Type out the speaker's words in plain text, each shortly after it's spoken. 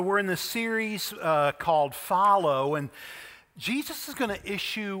We're in this series called Follow, and Jesus is going to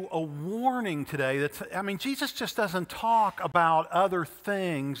issue a warning today. Jesus just doesn't talk about other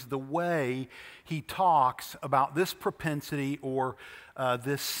things the way he talks about this propensity or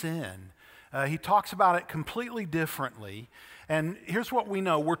this sin. He talks about it completely differently. And here's what we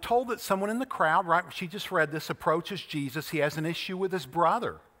know. We're told that someone in the crowd, right, she just read this, approaches Jesus. He has an issue with his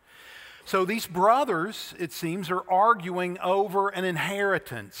brother. So these brothers, it seems, are arguing over an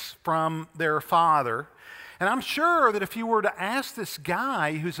inheritance from their father. And I'm sure that if you were to ask this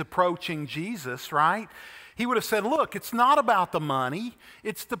guy who's approaching Jesus, right, he would have said, look, it's not about the money,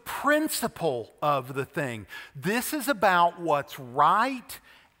 it's the principle of the thing. This is about what's right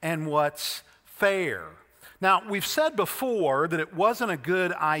and what's fair. Now, we've said before that it wasn't a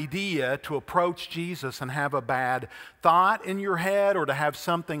good idea to approach Jesus and have a bad thought in your head or to have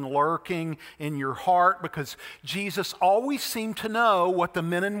something lurking in your heart, because Jesus always seemed to know what the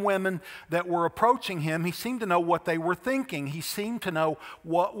men and women that were approaching him, he seemed to know what they were thinking. He seemed to know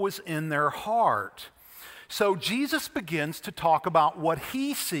what was in their heart. So Jesus begins to talk about what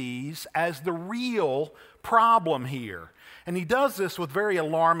he sees as the real problem here. And he does this with very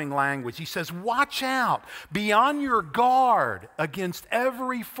alarming language. He says, watch out, be on your guard against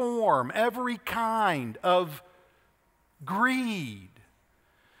every form, every kind of greed.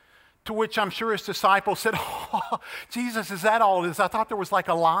 To which I'm sure his disciples said, oh, Jesus, is that all it is? I thought there was like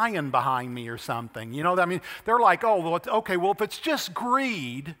a lion behind me or something. You know, I mean, they're like, oh, well, okay, well, if it's just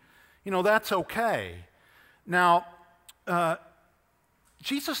greed, you know, that's okay. Now,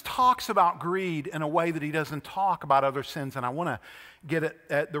 Jesus talks about greed in a way that he doesn't talk about other sins, and I want to get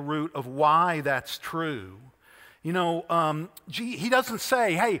at the root of why that's true. You know, he doesn't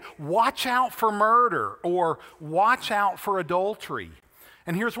say, hey, watch out for murder or watch out for adultery.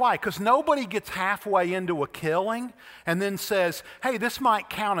 And here's why. Because nobody gets halfway into a killing and then says, hey, this might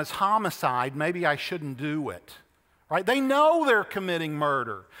count as homicide, maybe I shouldn't do it. Right? They know they're committing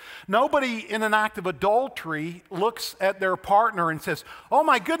murder. Nobody in an act of adultery looks at their partner and says, oh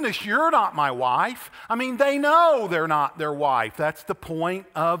my goodness, you're not my wife. I mean, they know they're not their wife. That's the point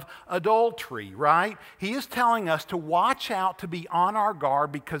of adultery, right? He is telling us to watch out, to be on our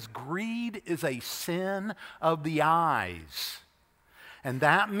guard, because greed is a sin of the eyes. And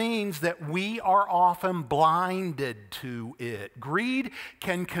that means that we are often blinded to it. Greed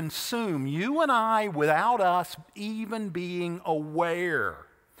can consume you and I without us even being aware.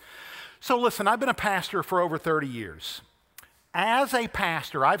 So listen, I've been a pastor for over 30 years. As a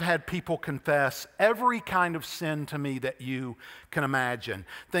pastor, I've had people confess every kind of sin to me that you can imagine.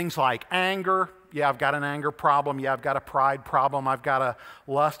 Things like anger. Yeah, I've got an anger problem. Yeah, I've got a pride problem. I've got a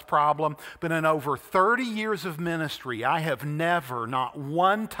lust problem. But in over 30 years of ministry, I have never, not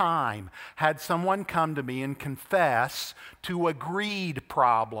one time, had someone come to me and confess to a greed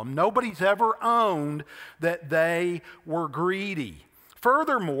problem. Nobody's ever owned that they were greedy.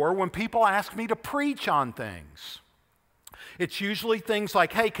 Furthermore, when people ask me to preach on things, it's usually things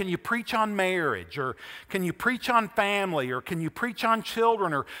like, hey, can you preach on marriage? Or can you preach on family? Or can you preach on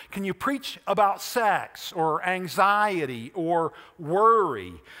children? Or can you preach about sex or anxiety or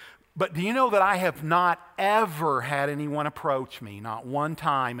worry? But do you know that I have not ever had anyone approach me, not one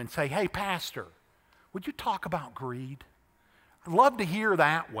time, and say, hey, pastor, would you talk about greed? I'd love to hear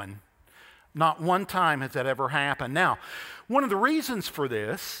that one. Not one time has that ever happened. Now, one of the reasons for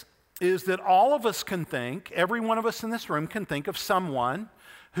this is that all of us can think, every one of us in this room can think of someone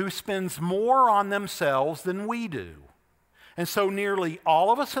who spends more on themselves than we do. And so nearly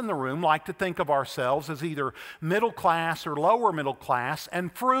all of us in the room like to think of ourselves as either middle class or lower middle class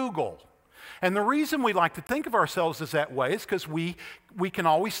and frugal. And the reason we like to think of ourselves as that way is because we can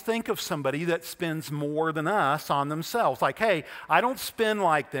always think of somebody that spends more than us on themselves. Like, hey, I don't spend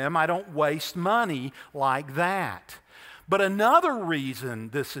like them, I don't waste money like that. But another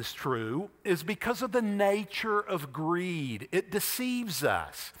reason this is true is because of the nature of greed. It deceives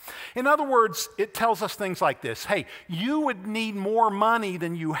us. In other words, it tells us things like this. Hey, you would need more money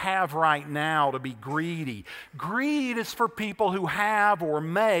than you have right now to be greedy. Greed is for people who have or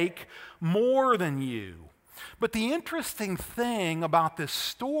make more than you. But the interesting thing about this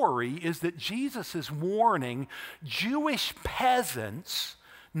story is that Jesus is warning Jewish peasants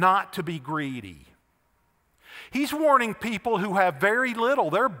not to be greedy. He's warning people who have very little.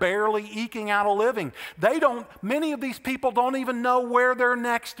 They're barely eking out a living. Many of these people don't even know where their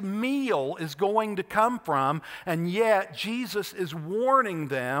next meal is going to come from, and yet Jesus is warning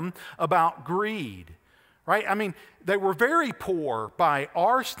them about greed. right? I mean, they were very poor by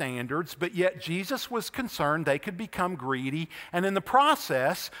our standards, but yet Jesus was concerned they could become greedy and in the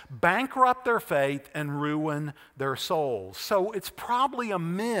process bankrupt their faith and ruin their souls. So it's probably a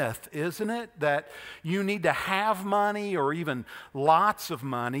myth, isn't it, that you need to have money or even lots of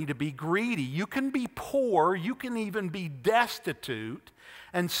money to be greedy. You can be poor, you can even be destitute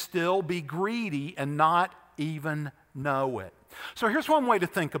and still be greedy and not even know it. So here's one way to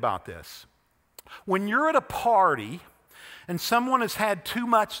think about this. When you're at a party and someone has had too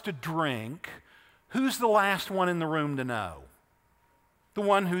much to drink, who's the last one in the room to know? The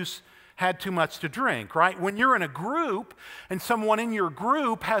one who's had too much to drink, right? When you're in a group and someone in your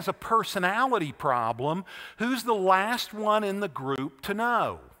group has a personality problem, who's the last one in the group to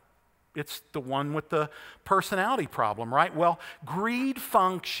know? It's the one with the personality problem, right? Well, greed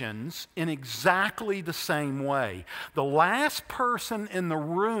functions in exactly the same way. The last person in the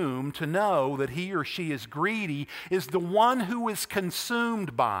room to know that he or she is greedy is the one who is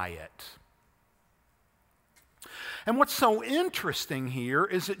consumed by it. And what's so interesting here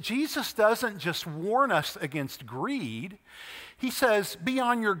is that Jesus doesn't just warn us against greed. He says, be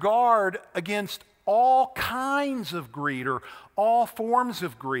on your guard against all kinds of greed or all forms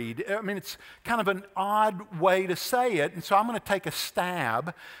of greed. I mean, it's kind of an odd way to say it, and so I'm going to take a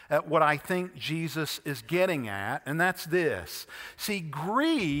stab at what I think Jesus is getting at, and that's this. See,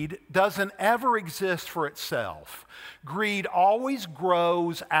 greed doesn't ever exist for itself. Greed always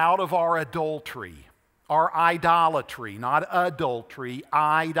grows out of our adultery, our idolatry, not adultery,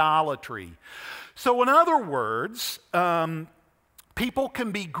 idolatry. So in other words, people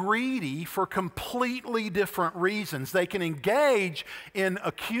can be greedy for completely different reasons. They can engage in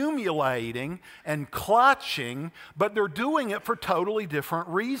accumulating and clutching, but they're doing it for totally different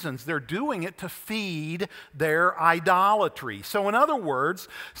reasons. They're doing it to feed their idolatry. So in other words,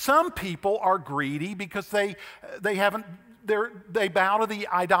 some people are greedy because they bow to the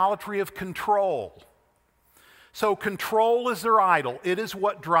idolatry of control. So control is their idol. It is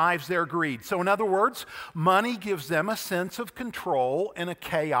what drives their greed. So in other words, money gives them a sense of control in a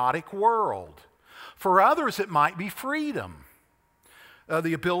chaotic world. For others, it might be freedom.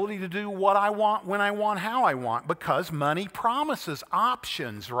 The ability to do what I want, when I want, how I want, because money promises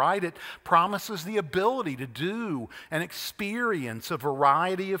options, right? It promises the ability to do and experience a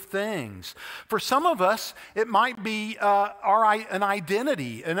variety of things. For some of us, it might be an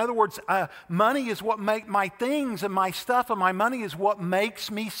identity. In other words, money is what makes my things and my stuff and my money is what makes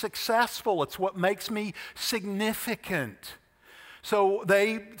me successful. It's what makes me significant. So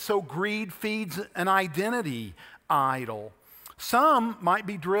greed feeds an identity idol. Some might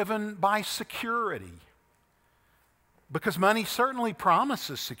be driven by security because money certainly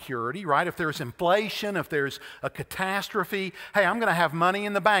promises security, right? If there's inflation, if there's a catastrophe, hey, I'm going to have money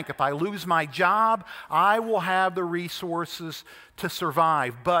in the bank. If I lose my job, I will have the resources to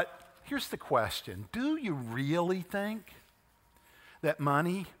survive. But here's the question. Do you really think that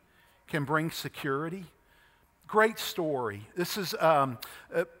money can bring security? Great story. This is a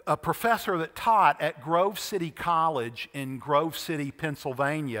professor that taught at Grove City College in Grove City,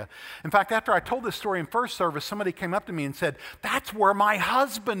 Pennsylvania. In fact, after I told this story in first service, somebody came up to me and said, "That's where my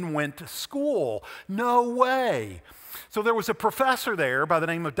husband went to school." No way. So there was a professor there by the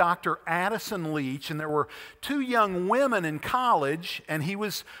name of Dr. Addison Leach, and there were two young women in college, and he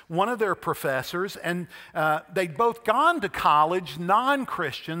was one of their professors, and they'd both gone to college,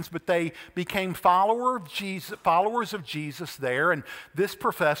 non-Christians, but they became followers of Jesus there, and this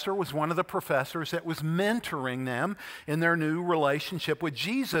professor was one of the professors that was mentoring them in their new relationship with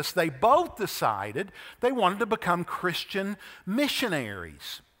Jesus. They both decided they wanted to become Christian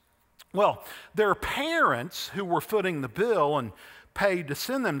missionaries. Well, their parents, who were footing the bill and paid to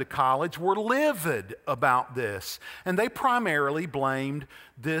send them to college, were livid about this. And they primarily blamed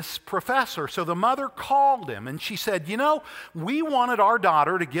this professor. So the mother called him and she said, "You know, we wanted our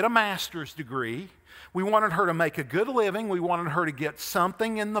daughter to get a master's degree. We wanted her to make a good living. We wanted her to get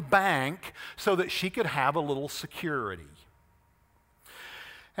something in the bank so that she could have a little security."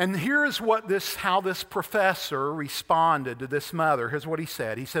 And here's how this professor responded to this mother. Here's what he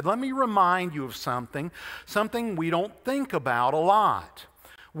said. He said, "Let me remind you of something we don't think about a lot.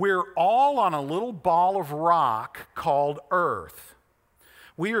 We're all on a little ball of rock called Earth.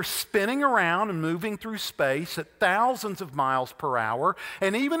 We are spinning around and moving through space at thousands of miles per hour,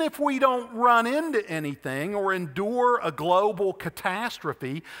 and even if we don't run into anything or endure a global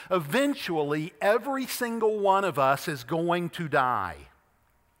catastrophe, eventually every single one of us is going to die.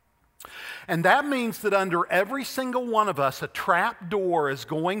 And that means that under every single one of us, a trap door is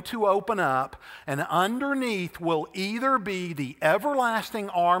going to open up, and underneath will either be the everlasting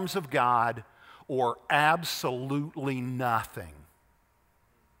arms of God or absolutely nothing.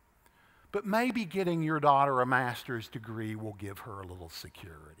 But maybe getting your daughter a master's degree will give her a little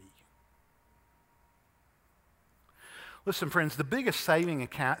security. Listen, friends, the biggest savings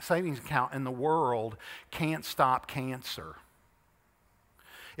account in the world can't stop cancer.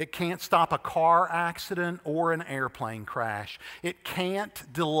 It can't stop a car accident or an airplane crash. It can't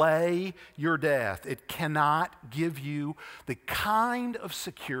delay your death. It cannot give you the kind of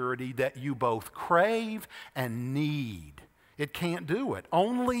security that you both crave and need. It can't do it.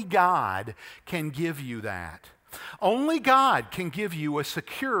 Only God can give you that. Only God can give you a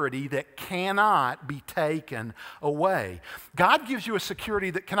security that cannot be taken away. God gives you a security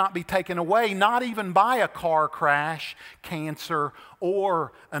that cannot be taken away, not even by a car crash, cancer,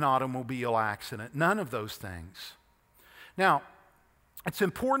 or an automobile accident. None of those things. Now, it's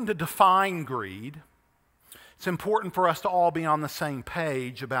important to define greed. It's important for us to all be on the same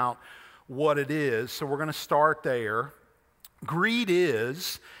page about what it is, so we're going to start there. Greed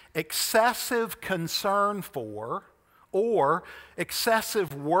is excessive concern for, or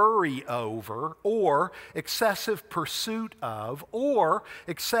excessive worry over, or excessive pursuit of, or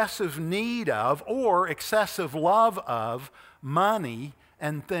excessive need of, or excessive love of money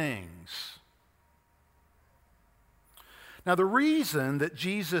and things. Now, the reason that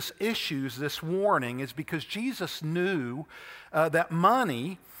Jesus issues this warning is because Jesus knew that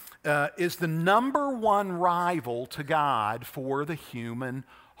money is the number one rival to God for the human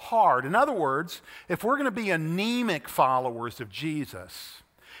heart. In other words, if we're going to be anemic followers of Jesus,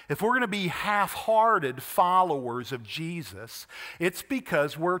 if we're going to be half-hearted followers of Jesus, it's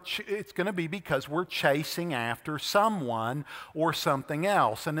going to be because we're chasing after someone or something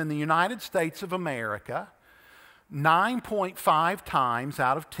else. And in the United States of America, 9.5 times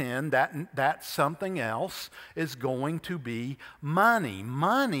out of 10, that something else is going to be money.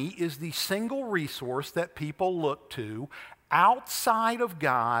 Money is the single resource that people look to outside of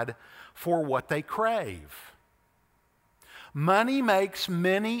God for what they crave. Money makes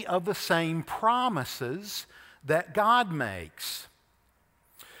many of the same promises that God makes.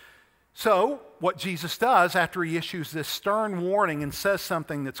 So, what Jesus does after he issues this stern warning and says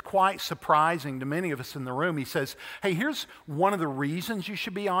something that's quite surprising to many of us in the room, he says, hey, here's one of the reasons you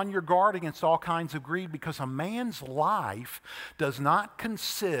should be on your guard against all kinds of greed, because a man's life does not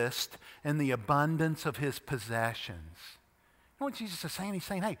consist in the abundance of his possessions. You know what Jesus is saying? He's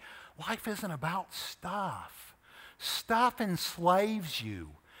saying, hey, life isn't about stuff. Stuff enslaves you.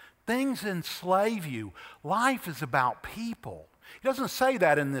 Things enslave you. Life is about people. He doesn't say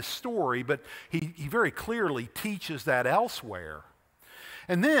that in this story, but he very clearly teaches that elsewhere.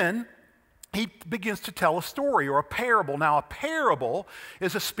 And then he begins to tell a story or a parable. Now, a parable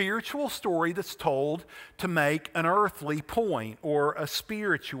is a spiritual story that's told to make an earthly point or a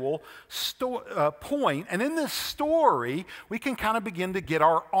spiritual point. And in this story, we can kind of begin to get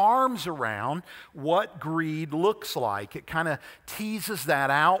our arms around what greed looks like. It kind of teases that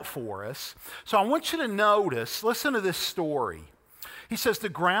out for us. So I want you to notice, listen to this story. He says, the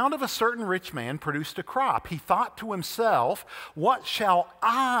ground of a certain rich man produced a crop. He thought to himself, what shall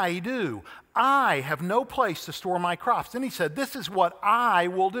I do? I have no place to store my crops. Then he said, this is what I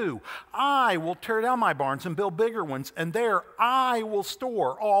will do. I will tear down my barns and build bigger ones, and there I will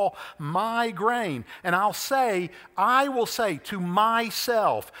store all my grain. And I will say to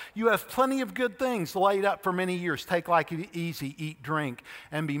myself, you have plenty of good things laid up for many years. Take life easy, eat, drink,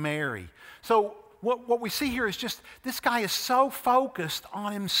 and be merry. So what we see here is just this guy is so focused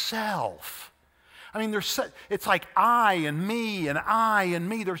on himself. I mean, it's like I and me and I and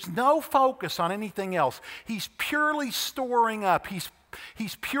me. There's no focus on anything else. He's purely storing up.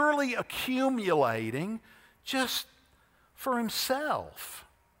 He's purely accumulating just for himself.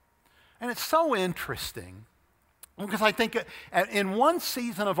 And it's so interesting because I think in one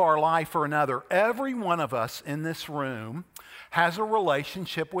season of our life or another, every one of us in this room has a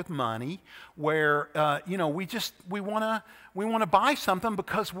relationship with money where we want to buy something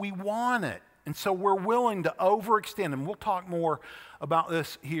because we want it, and so we're willing to overextend. And we'll talk more about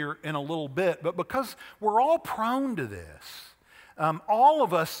this here in a little bit. But because we're all prone to this, all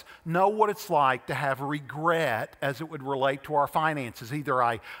of us know what it's like to have regret as it would relate to our finances. Either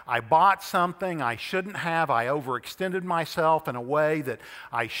I bought something I shouldn't have, I overextended myself in a way that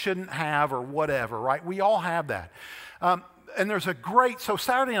I shouldn't have, or whatever. Right? We all have that. And there's so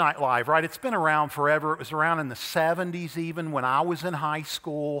Saturday Night Live, right? It's been around forever. It was around in the 70s even when I was in high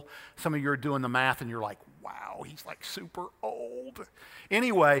school. Some of you are doing the math and you're like, wow, he's like super old.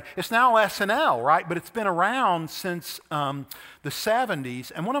 Anyway, it's now SNL, right? But it's been around since the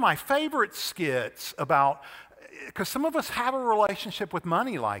 70s. And one of my favorite skits about because some of us have a relationship with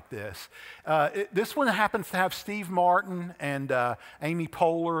money like this. This one happens to have Steve Martin and Amy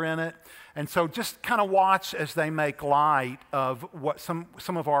Poehler in it. And so just kind of watch as they make light of what some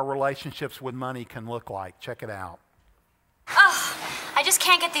of our relationships with money can look like. Check it out. Oh, I just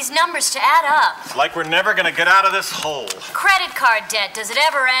can't get these numbers to add up. It's like we're never going to get out of this hole. Credit card debt, does it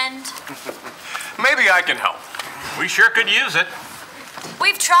ever end? Maybe I can help. We sure could use it.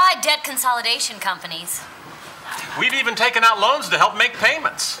 We've tried debt consolidation companies. We've even taken out loans to help make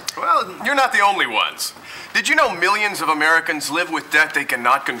payments. Well, you're not the only ones. Did you know millions of Americans live with debt they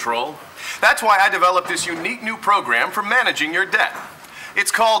cannot control? That's why I developed this unique new program for managing your debt.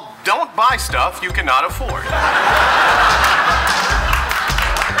 It's called Don't Buy Stuff You Cannot Afford. Oh,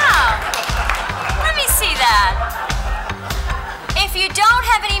 let me see that. If you don't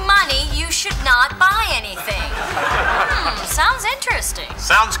have any money, you should not buy anything. Sounds interesting.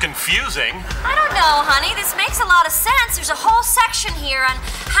 Sounds confusing. I don't know, honey. This makes a lot of sense. There's a whole section here on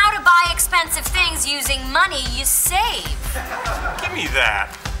how to buy expensive things using money you save. Give me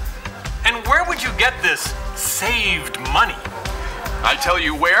that. And where would you get this saved money? I tell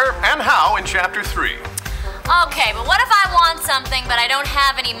you where and how in Chapter 3. Okay, but what if I want something but I don't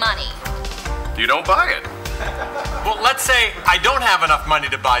have any money? You don't buy it. Well, let's say I don't have enough money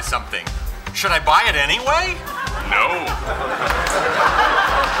to buy something. Should I buy it anyway? No.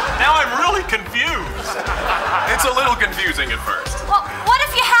 Now I'm really confused. It's a little confusing at first. Well, what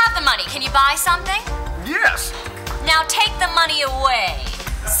if you have the money? Can you buy something? Yes. Now take the money away.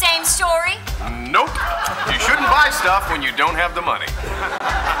 Same story? Nope. You shouldn't buy stuff when you don't have the money.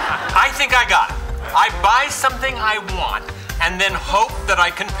 I think I got it. I buy something I want and then hope that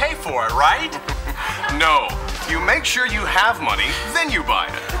I can pay for it, right? No. You make sure you have money, then you buy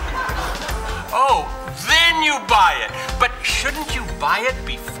it. Oh, then you buy it. But shouldn't you buy it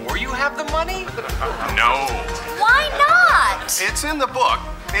before you have the money? No. Why not? It's in the book.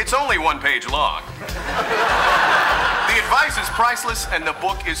 It's only 1 page long. The advice is priceless and the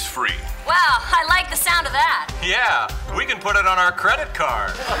book is free. Wow, I like the sound of that. Yeah, we can put it on our credit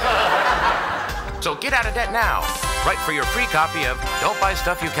card. So get out of debt now. Write for your free copy of Don't Buy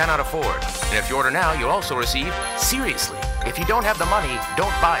Stuff You Cannot Afford. And if you order now, you'll also receive Seriously, If You Don't Have the Money,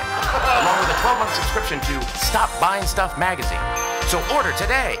 Don't Buy It, along with a 12-month subscription to Stop Buying Stuff magazine. So order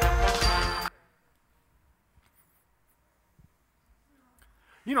today.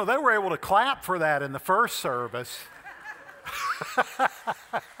 You know, they were able to clap for that in the first service.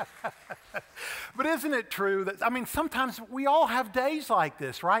 But isn't it true that, I mean, sometimes we all have days like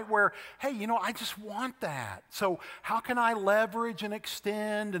this, right? Where, hey, you know, I just want that. So how can I leverage and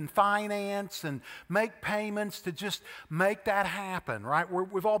extend and finance and make payments to just make that happen, right?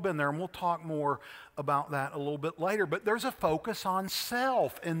 We've all been there, and we'll talk more about that a little bit later. But there's a focus on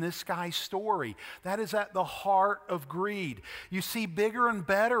self in this guy's story. That is at the heart of greed. You see bigger and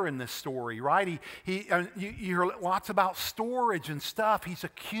better in this story, right? You hear lots about storage and stuff. He's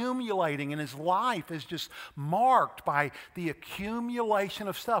accumulating, and his life is just marked by the accumulation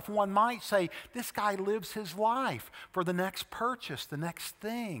of stuff. One might say this guy lives his life for the next purchase, the next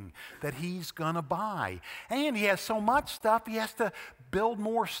thing that he's going to buy. And he has so much stuff, he has to build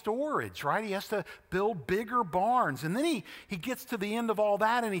more storage, right? He has to build bigger barns. And then he gets to the end of all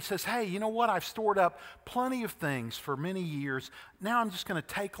that and he says, hey, you know what? I've stored up plenty of things for many years. Now I'm just going to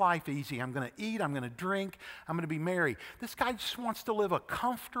take life easy. I'm going to eat, I'm going to drink, I'm going to be merry. This guy just wants to live a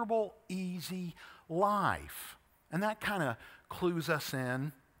comfortable, easy life. And that kind of clues us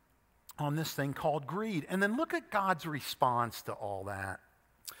in on this thing called greed. And then look at God's response to all that.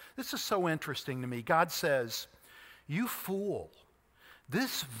 This is so interesting to me. God says, you fool.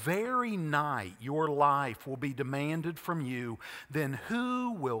 This very night your life will be demanded from you. Then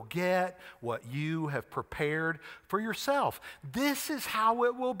who will get what you have prepared for yourself? This is how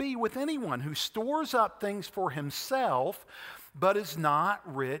it will be with anyone who stores up things for himself, but is not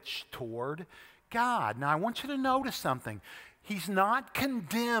rich toward God. Now I want you to notice something. He's not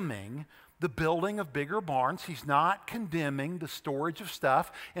condemning the building of bigger barns. He's not condemning the storage of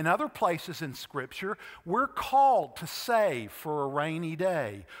stuff. In other places in Scripture, we're called to save for a rainy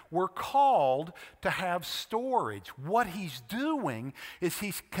day. We're called to have storage. What he's doing is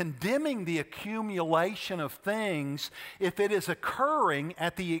he's condemning the accumulation of things if it is occurring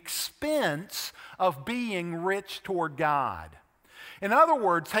at the expense of being rich toward God. In other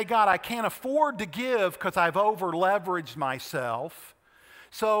words, hey, God, I can't afford to give because I've over-leveraged myself.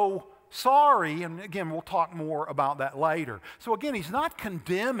 So sorry, and again, we'll talk more about that later. So again, he's not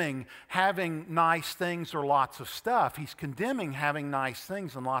condemning having nice things or lots of stuff. He's condemning having nice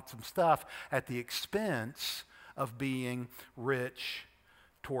things and lots of stuff at the expense of being rich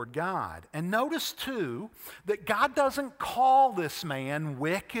toward God. And notice too that God doesn't call this man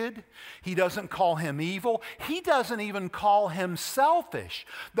wicked. He doesn't call him evil. He doesn't even call him selfish,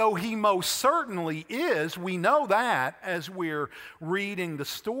 though he most certainly is. We know that as we're reading the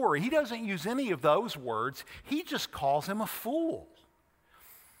story. He doesn't use any of those words. He just calls him a fool.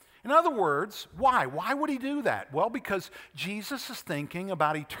 In other words, why? Why would he do that? Well, because Jesus is thinking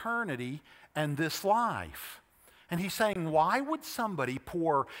about eternity and this life. And he's saying, why would somebody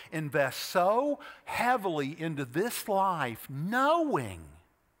invest so heavily into this life knowing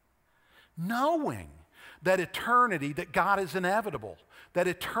that eternity, that God is inevitable, that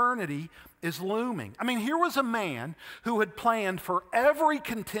eternity is looming? I mean, here was a man who had planned for every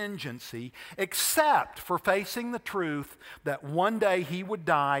contingency except for facing the truth that one day he would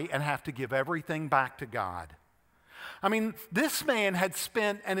die and have to give everything back to God. I mean, this man had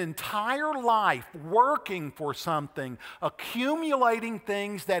spent an entire life working for something, accumulating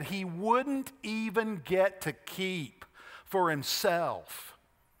things that he wouldn't even get to keep for himself.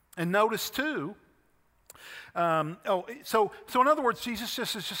 And notice too, so in other words, Jesus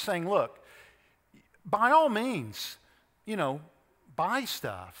is just saying, look, by all means, buy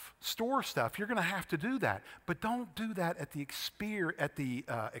stuff, store stuff. You're going to have to do that, but don't do that at the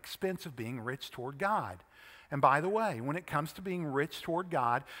expense of being rich toward God. And by the way, when it comes to being rich toward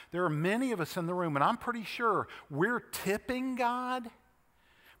God, there are many of us in the room, and I'm pretty sure we're tipping God,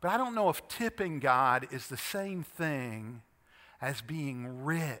 but I don't know if tipping God is the same thing as being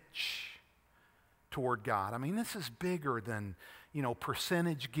rich toward God. I mean, this is bigger than,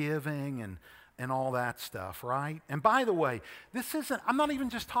 percentage giving and all that stuff, right? And by the way, I'm not even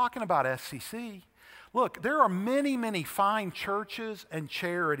just talking about SCC. Look, there are many, many fine churches and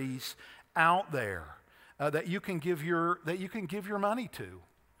charities out there that you can give your money to,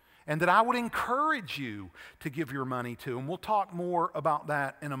 and that I would encourage you to give your money to. And we'll talk more about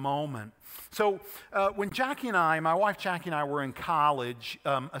that in a moment. So when my wife Jackie and I were in college,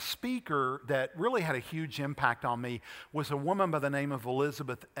 a speaker that really had a huge impact on me was a woman by the name of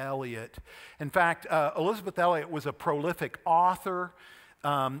Elisabeth Elliot. In fact, Elisabeth Elliot was a prolific author.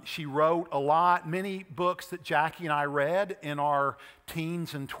 She wrote a lot. Many books that Jackie and I read in our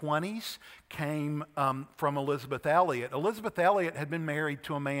teens and 20s came from Elisabeth Elliot. Elisabeth Elliot had been married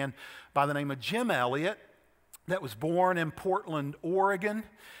to a man by the name of Jim Elliot that was born in Portland, Oregon.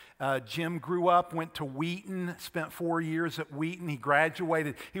 Jim grew up, went to Wheaton, spent 4 years at Wheaton. He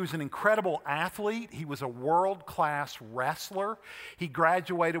graduated. He was an incredible athlete. He was a world-class wrestler. He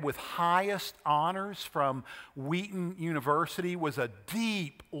graduated with highest honors from Wheaton University, was a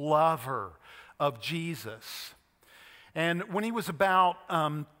deep lover of Jesus. And when he was about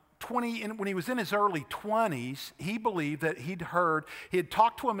when he was in his early 20s, he believed that he had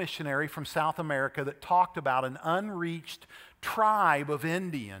talked to a missionary from South America that talked about an unreached tribe of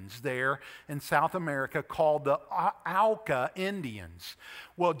Indians there in South America called the Auca Indians.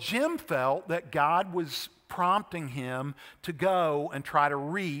 Well, Jim felt that God was prompting him to go and try to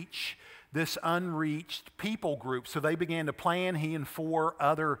reach this unreached people group. So they began to plan, he and 4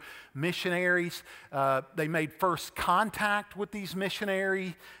 other missionaries. They made first contact with these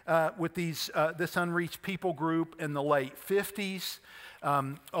missionaries, this unreached people group in the late 50s.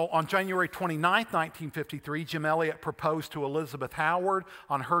 On January 29th, 1953, Jim Elliot proposed to Elizabeth Howard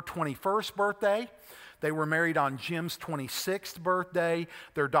on her 21st birthday. They were married on Jim's 26th birthday.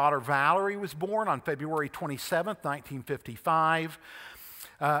 Their daughter Valerie was born on February 27th, 1955.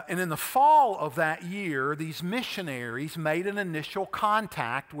 And in the fall of that year, these missionaries made an initial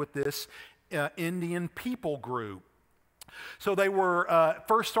contact with this Indian people group. So they were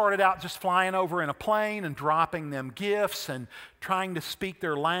first started out just flying over in a plane and dropping them gifts and trying to speak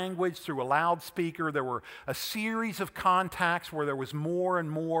their language through a loudspeaker. There were a series of contacts where there was more and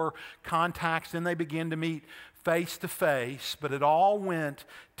more contacts. Then they began to meet face to face, but it all went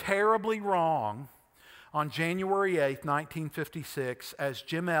terribly wrong on January 8th, 1956, as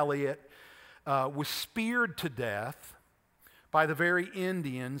Jim Elliot was speared to death by the very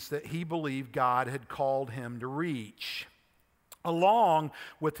Indians that he believed God had called him to reach, along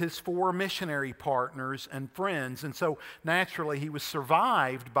with his 4 missionary partners and friends. And so naturally he was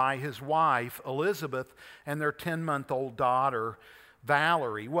survived by his wife Elizabeth and their 10-month-old daughter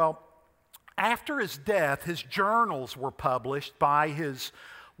Valerie. Well, after his death, his journals were published by his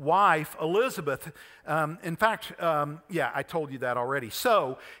wife Elizabeth. In fact, I told you that already.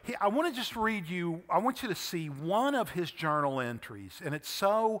 So I want to just read you, I want you to see one of his journal entries, and it's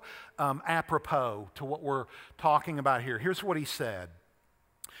so apropos to what we're talking about here. Here's what he said.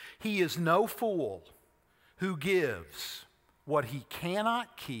 He is no fool who gives what he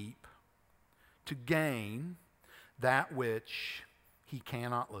cannot keep to gain that which he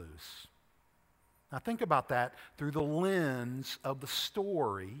cannot lose. Now think about that through the lens of the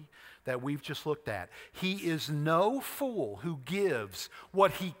story that we've just looked at. He is no fool who gives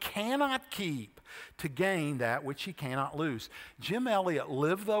what he cannot keep to gain that which he cannot lose. Jim Elliot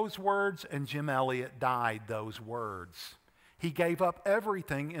lived those words, and Jim Elliot died those words. He gave up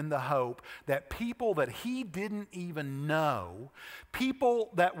everything in the hope that people that he didn't even know, people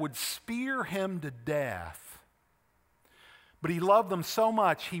that would spear him to death, but he loved them so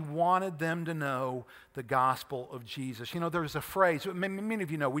much, he wanted them to know the gospel of Jesus. You know, there's a phrase, many of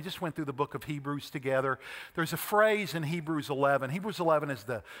you know, we just went through the book of Hebrews together. There's a phrase in Hebrews 11. Hebrews 11 is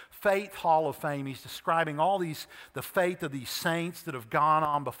the faith hall of fame. He's describing all the faith of these saints that have gone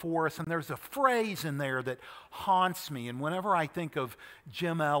on before us. And there's a phrase in there that haunts me. And whenever I think of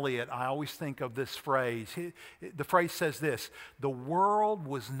Jim Elliot, I always think of this phrase. The phrase says this: the world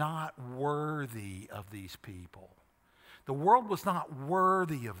was not worthy of these people. The world was not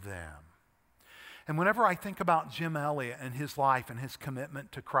worthy of them. And whenever I think about Jim Elliot and his life and his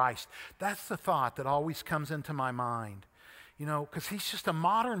commitment to Christ, that's the thought that always comes into my mind. You know, because he's just a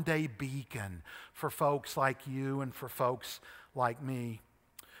modern day beacon for folks like you and for folks like me.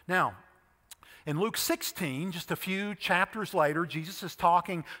 Now, in Luke 16, just a few chapters later, Jesus is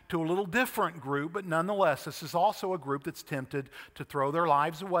talking to a little different group, but nonetheless, this is also a group that's tempted to throw their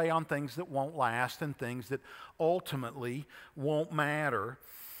lives away on things that won't last and things that ultimately won't matter.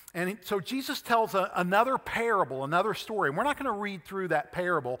 And so Jesus tells another parable, another story. We're not going to read through that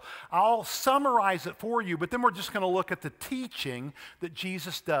parable. I'll summarize it for you, but then we're just going to look at the teaching that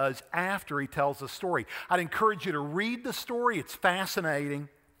Jesus does after he tells the story. I'd encourage you to read the story. It's fascinating.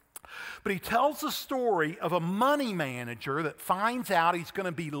 But he tells the story of a money manager that finds out he's going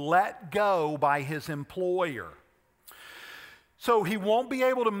to be let go by his employer. So he won't be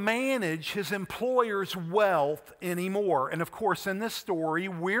able to manage his employer's wealth anymore. And of course, in this story,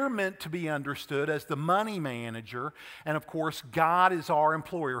 we're meant to be understood as the money manager. And of course, God is our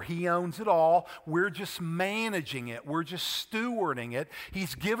employer. He owns it all. We're just managing it. We're just stewarding it.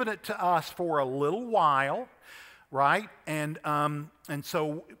 He's given it to us for a little while, right? And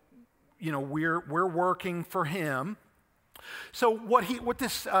so, you know, we're working for him. So what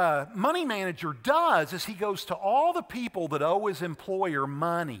this money manager does is he goes to all the people that owe his employer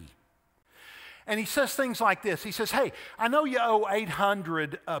money. And he says things like this. He says, hey, I know you owe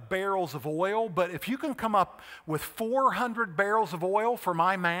 800 barrels of oil, but if you can come up with 400 barrels of oil for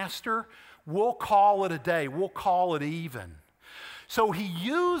my master, we'll call it a day. We'll call it even. So he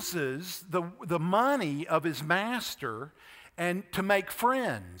uses the money of his master and to make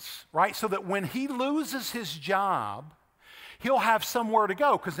friends, right? So that when he loses his job, he'll have somewhere to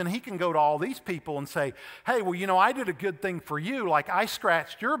go, because then he can go to all these people and say, hey, well, you know, I did a good thing for you. Like, I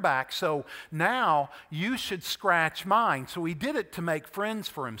scratched your back, so now you should scratch mine. So he did it to make friends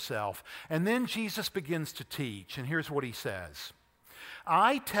for himself. And then Jesus begins to teach, and here's what he says.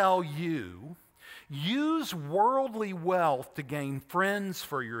 I tell you, use worldly wealth to gain friends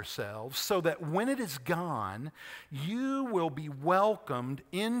for yourselves, so that when it is gone, you will be welcomed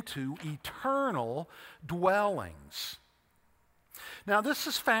into eternal dwellings. Now, this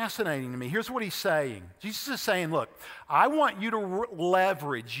is fascinating to me. Here's what he's saying. Jesus is saying, look, I want you to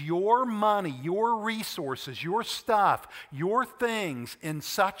leverage your money, your resources, your stuff, your things in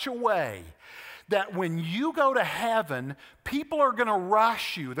such a way that when you go to heaven, people are going to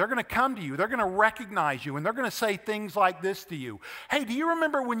rush you. They're going to come to you. They're going to recognize you, and they're going to say things like this to you. Hey, do you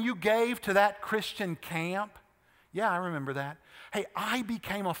remember when you gave to that Christian camp? Yeah, I remember that. Hey, I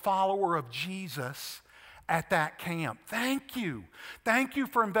became a follower of Jesus at that camp. Thank you. Thank you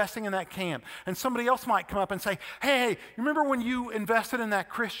for investing in that camp. And somebody else might come up and say, hey, you remember when you invested in that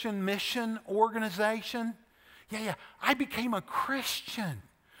Christian mission organization? Yeah, I became a Christian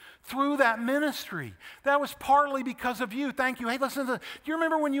through that ministry. That was partly because of you. Thank you. Hey, listen, do you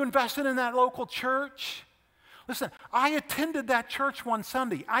remember when you invested in that local church? Listen, I attended that church one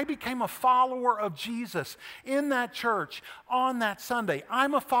Sunday. I became a follower of Jesus in that church on that Sunday.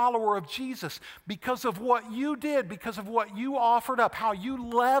 I'm a follower of Jesus because of what you did, because of what you offered up, how you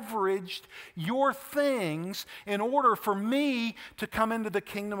leveraged your things in order for me to come into the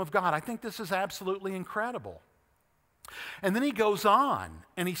kingdom of God. I think this is absolutely incredible. And then he goes on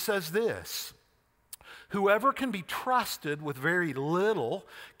and he says this: whoever can be trusted with very little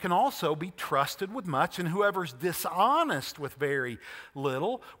can also be trusted with much, and whoever's dishonest with very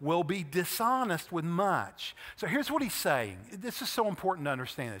little will be dishonest with much. So here's what he's saying. This is so important to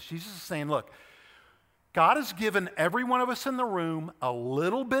understand this. Jesus is saying, look, God has given every one of us in the room a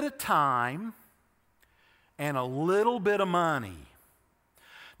little bit of time and a little bit of money.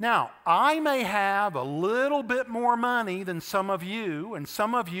 Now, I may have a little bit more money than some of you, and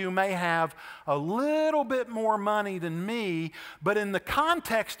some of you may have a little bit more money than me, but in the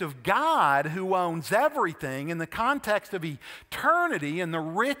context of God, who owns everything, in the context of eternity and the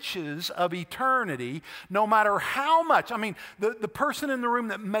riches of eternity, no matter how much, I mean, the person in the room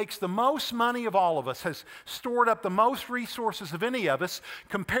that makes the most money of all of us has stored up the most resources of any of us.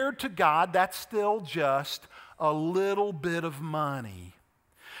 Compared to God, that's still just a little bit of money.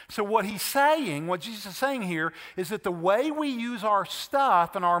 So what he's saying, what Jesus is saying here, is that the way we use our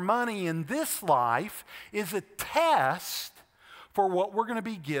stuff and our money in this life is a test for what we're going to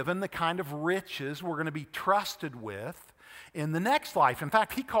be given, the kind of riches we're going to be trusted with in the next life. In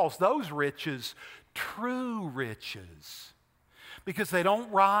fact, he calls those riches true riches because they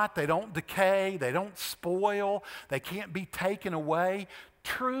don't rot, they don't decay, they don't spoil, they can't be taken away.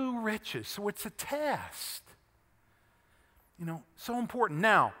 True riches. So it's a test. You know, so important.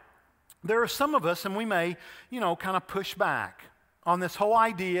 Now, there are some of us, and we may, kind of push back on this whole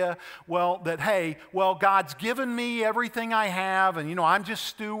idea, God's given me everything I have, and, I'm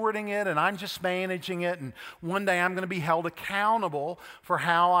just stewarding it, and I'm just managing it, and one day I'm going to be held accountable for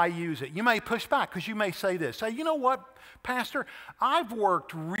how I use it. You may push back because you may say this. Say, you know what, Pastor? I've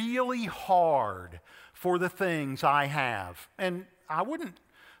worked really hard for the things I have. And I wouldn't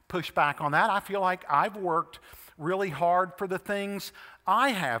push back on that. I feel like I've worked really hard for the things I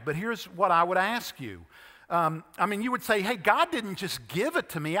have. But here's what I would ask you. You would say, hey, God didn't just give it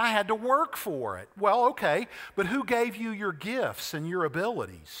to me. I had to work for it. Well, okay, but who gave you your gifts and your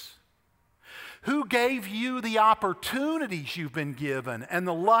abilities? Who gave you the opportunities you've been given and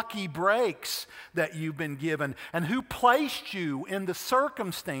the lucky breaks that you've been given? And who placed you in the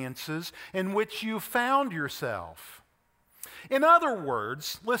circumstances in which you found yourself? In other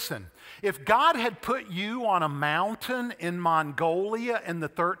words, listen, if God had put you on a mountain in Mongolia in the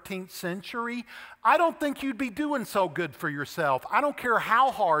 13th century, I don't think you'd be doing so good for yourself. I don't care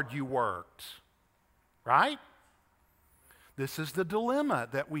how hard you worked, right? This is the dilemma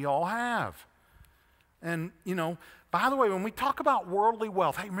that we all have. And, by the way, when we talk about worldly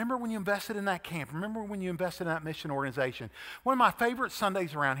wealth, hey, remember when you invested in that camp? Remember when you invested in that mission organization? One of my favorite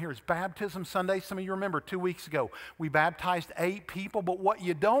Sundays around here is Baptism Sunday. Some of you remember 2 weeks ago, we baptized 8 people. But what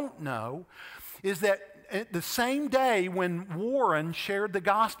you don't know is that the same day when Warren shared the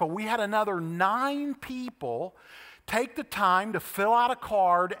gospel, we had another 9 people take the time to fill out a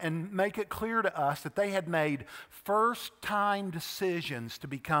card and make it clear to us that they had made first-time decisions to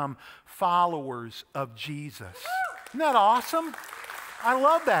become followers of Jesus. Isn't that awesome? I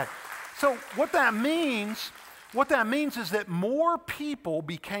love that. So what that means is that more people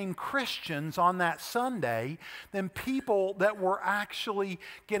became Christians on that Sunday than people that were actually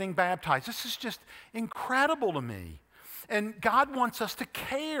getting baptized. This is just incredible to me. And God wants us to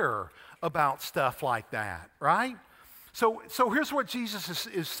care about stuff like that, right? So here's what Jesus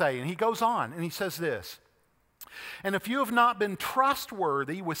is saying. He goes on and he says this. And if you have not been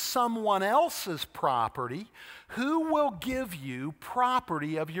trustworthy with someone else's property, who will give you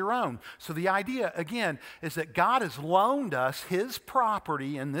property of your own? So the idea, again, is that God has loaned us his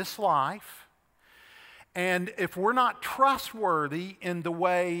property in this life. And if we're not trustworthy in the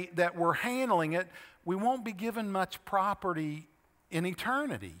way that we're handling it, we won't be given much property in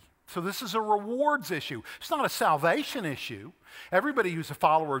eternity. So this is a rewards issue. It's not a salvation issue. Everybody who's a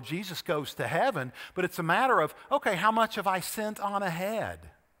follower of Jesus goes to heaven, but it's a matter of, okay, how much have I sent on ahead?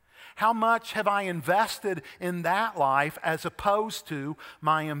 How much have I invested in that life as opposed to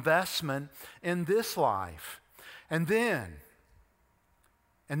my investment in this life? And then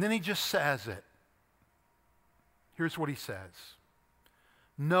he just says it. Here's what he says.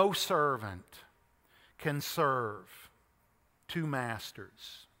 No servant can serve 2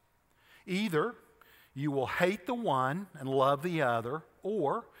 masters. Either you will hate the one and love the other,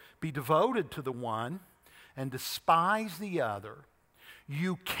 or be devoted to the one and despise the other.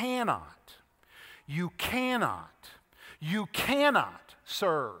 You cannot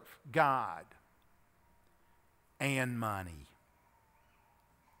serve God and money.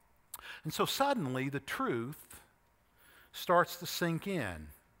 And so suddenly the truth starts to sink in.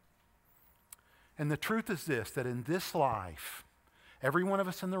 And the truth is this, that in this life, every one of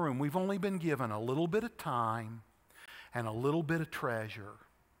us in the room, we've only been given a little bit of time and a little bit of treasure.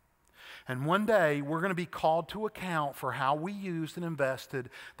 And one day, we're going to be called to account for how we used and invested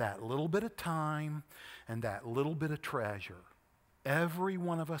that little bit of time and that little bit of treasure. Every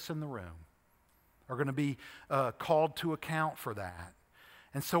one of us in the room are going to be called to account for that.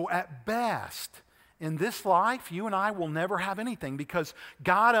 And so at best, in this life, you and I will never have anything because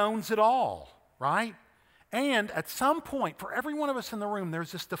God owns it all, right? And at some point, for every one of us in the room,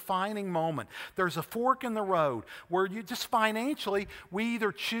 there's this defining moment. There's a fork in the road where you just financially, we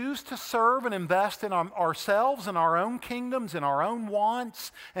either choose to serve and invest in ourselves and our own kingdoms and our own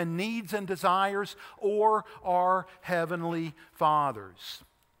wants and needs and desires, or our Heavenly Father's.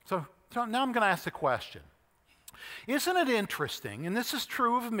 So now I'm going to ask the question. Isn't it interesting, and this is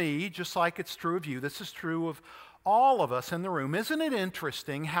true of me just like it's true of you, this is true of all of us in the room, isn't it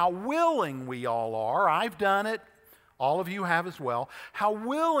interesting how willing we all are, I've done it, all of you have as well, how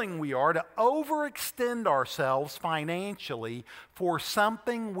willing we are to overextend ourselves financially for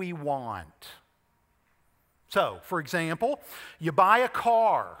something we want. So, for example, you buy a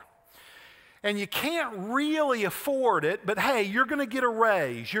car, and you can't really afford it, but hey, you're going to get a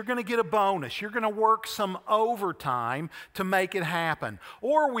raise, you're going to get a bonus, you're going to work some overtime to make it happen.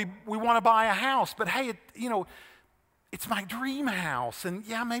 Or we want to buy a house, but hey, it's my dream house, and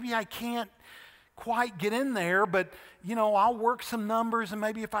yeah, maybe I can't quite get in there, but I'll work some numbers, and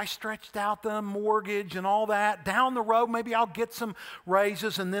maybe if I stretched out the mortgage and all that, down the road, maybe I'll get some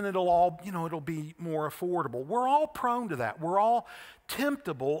raises, and then it'll be more affordable. We're all prone to that. We're all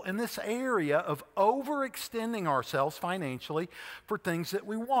temptable in this area of overextending ourselves financially for things that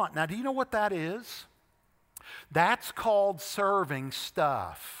we want. Now, do you know what that is? That's called serving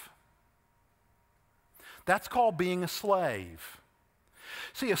stuff. That's called being a slave.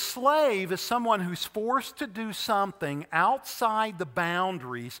 See, a slave is someone who's forced to do something outside the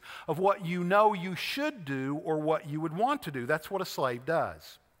boundaries of what you know you should do or what you would want to do. That's what a slave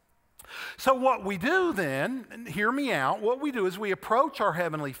does. So what we do then, and hear me out, what we do is we approach our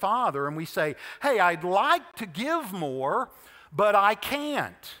Heavenly Father and we say, hey, I'd like to give more, but I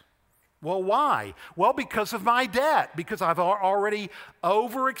can't. Well, why? Well, because of my debt, because I've already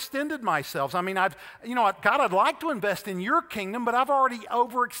overextended myself. I mean, God, I'd like to invest in your kingdom, but I've already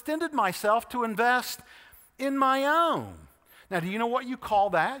overextended myself to invest in my own. Now, do you know what you call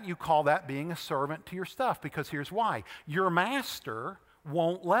that? You call that being a servant to your stuff, because here's why. Your master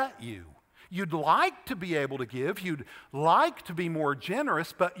won't let you. You'd like to be able to give, you'd like to be more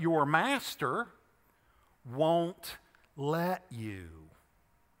generous, but your master won't let you.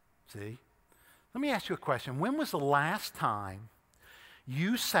 See? Let me ask you a question. When was the last time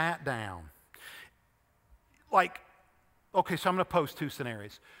you sat down? Okay, so I'm going to pose two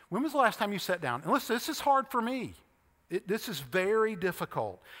scenarios. When was the last time you sat down? And listen, this is hard for me. This is very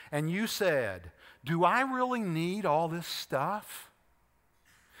difficult. And you said, do I really need all this stuff?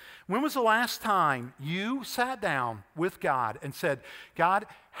 When was the last time you sat down with God and said, God,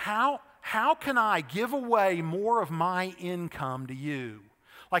 how can I give away more of my income to you?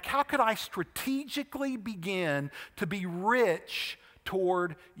 Like, how could I strategically begin to be rich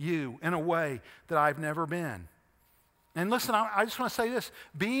toward you in a way that I've never been? And listen, I just want to say this: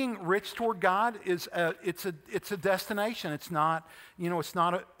 being rich toward God it's a destination. It's not,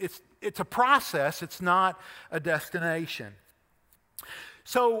 it's a process. It's not a destination.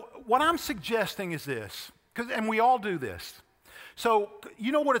 So what I'm suggesting is this, and we all do this. So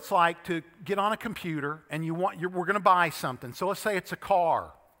you know what it's like to get on a computer and we're going to buy something. So let's say it's a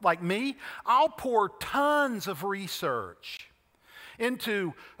car. Like me, I'll pour tons of research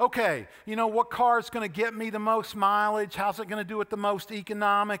into, okay, what car is going to get me the most mileage? How's it going to do it the most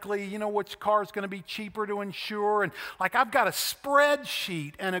economically? Which car is going to be cheaper to insure? And I've got a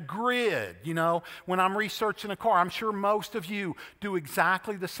spreadsheet and a grid, when I'm researching a car. I'm sure most of you do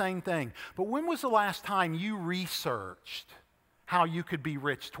exactly the same thing. But when was the last time you researched how you could be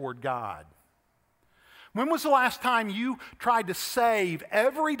rich toward God? When was the last time you tried to save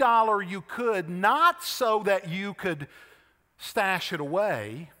every dollar you could, not so that you could stash it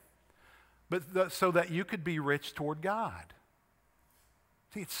away, but so that you could be rich toward God?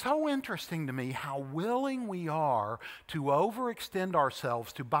 See, it's so interesting to me how willing we are to overextend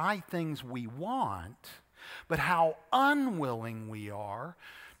ourselves to buy things we want, but how unwilling we are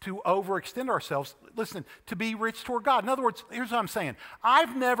to overextend ourselves, listen, to be rich toward God. In other words, here's what I'm saying.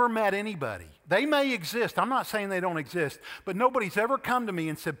 I've never met anybody. They may exist. I'm not saying they don't exist, but nobody's ever come to me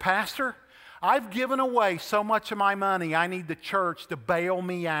and said, Pastor, I've given away so much of my money, I need the church to bail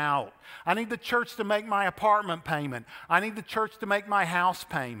me out. I need the church to make my apartment payment. I need the church to make my house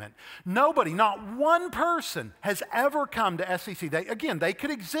payment. Nobody, not one person has ever come to SEC. They could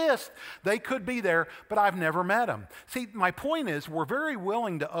exist. They could be there, but I've never met them. See, my point is we're very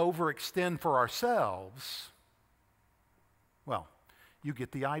willing to overextend for ourselves. Well, you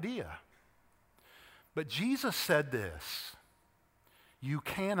get the idea. But Jesus said this: you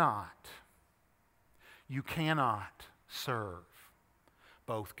cannot serve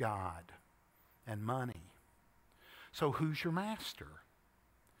both God and money. So who's your master?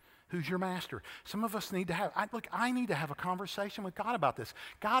 Who's your master? Some of us need to have, I need to have a conversation with God about this.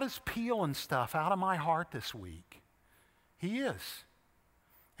 God is peeling stuff out of my heart this week. He is.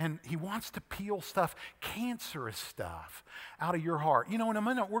 And he wants to peel stuff, cancerous stuff, out of your heart. You know, in a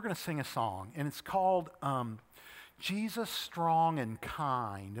minute, we're going to sing a song, and it's called Jesus Strong and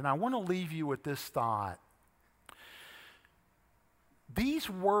Kind. And I want to leave you with this thought. These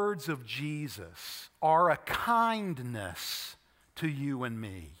words of Jesus are a kindness to you and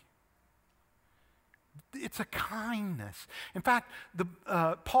me. It's a kindness. In fact,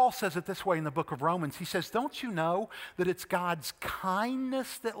 Paul says it this way in the book of Romans. He says, don't you know that it's God's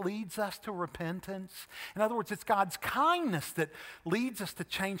kindness that leads us to repentance? In other words, it's God's kindness that leads us to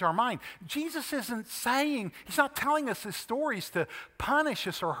change our mind. Jesus isn't saying, he's not telling us his stories to punish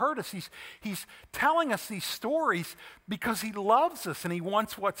us or hurt us. He's telling us these stories because he loves us and he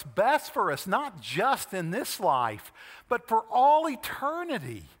wants what's best for us, not just in this life, but for all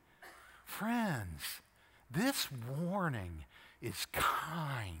eternity. Friends, this warning is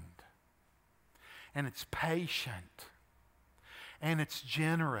kind, and it's patient, and it's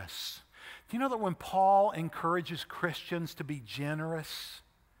generous. Do you know that when Paul encourages Christians to be generous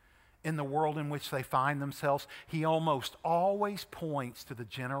in the world in which they find themselves, he almost always points to the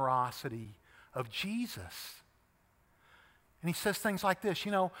generosity of Jesus. And he says things like this,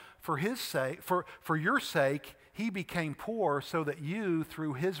 you know, for his sake, for your sake, he became poor so that you,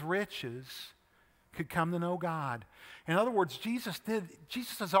 through his riches, could come to know God. In other words, Jesus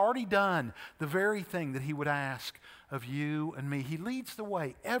has already done the very thing that he would ask of you and me. He leads the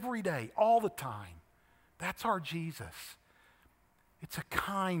way every day, all the time. That's our Jesus. It's a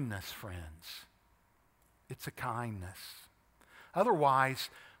kindness, friends. It's a kindness. Otherwise,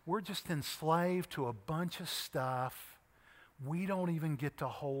 we're just enslaved to a bunch of stuff we don't even get to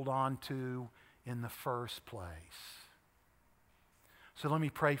hold on to in the first place. So let me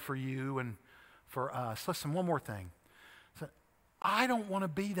pray for you and for us. Listen, one more thing. So, I don't want to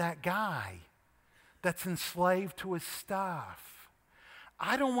be that guy that's enslaved to his stuff.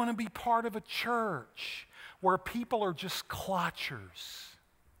 I don't want to be part of a church where people are just clutchers.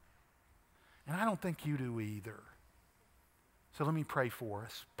 And I don't think you do either. So let me pray for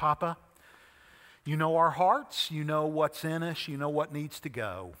us. Papa, you know our hearts. You know what's in us. You know what needs to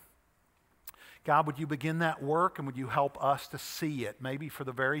go. God, would you begin that work and would you help us to see it, maybe for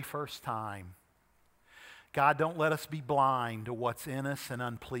the very first time? God, don't let us be blind to what's in us and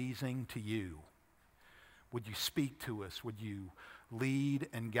unpleasing to you. Would you speak to us? Would you lead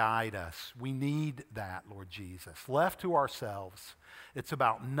and guide us? We need that, Lord Jesus. Left to ourselves, it's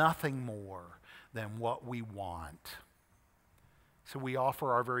about nothing more than what we want. So we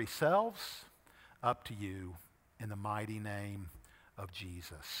offer our very selves up to you in the mighty name of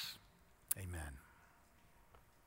Jesus. Amen.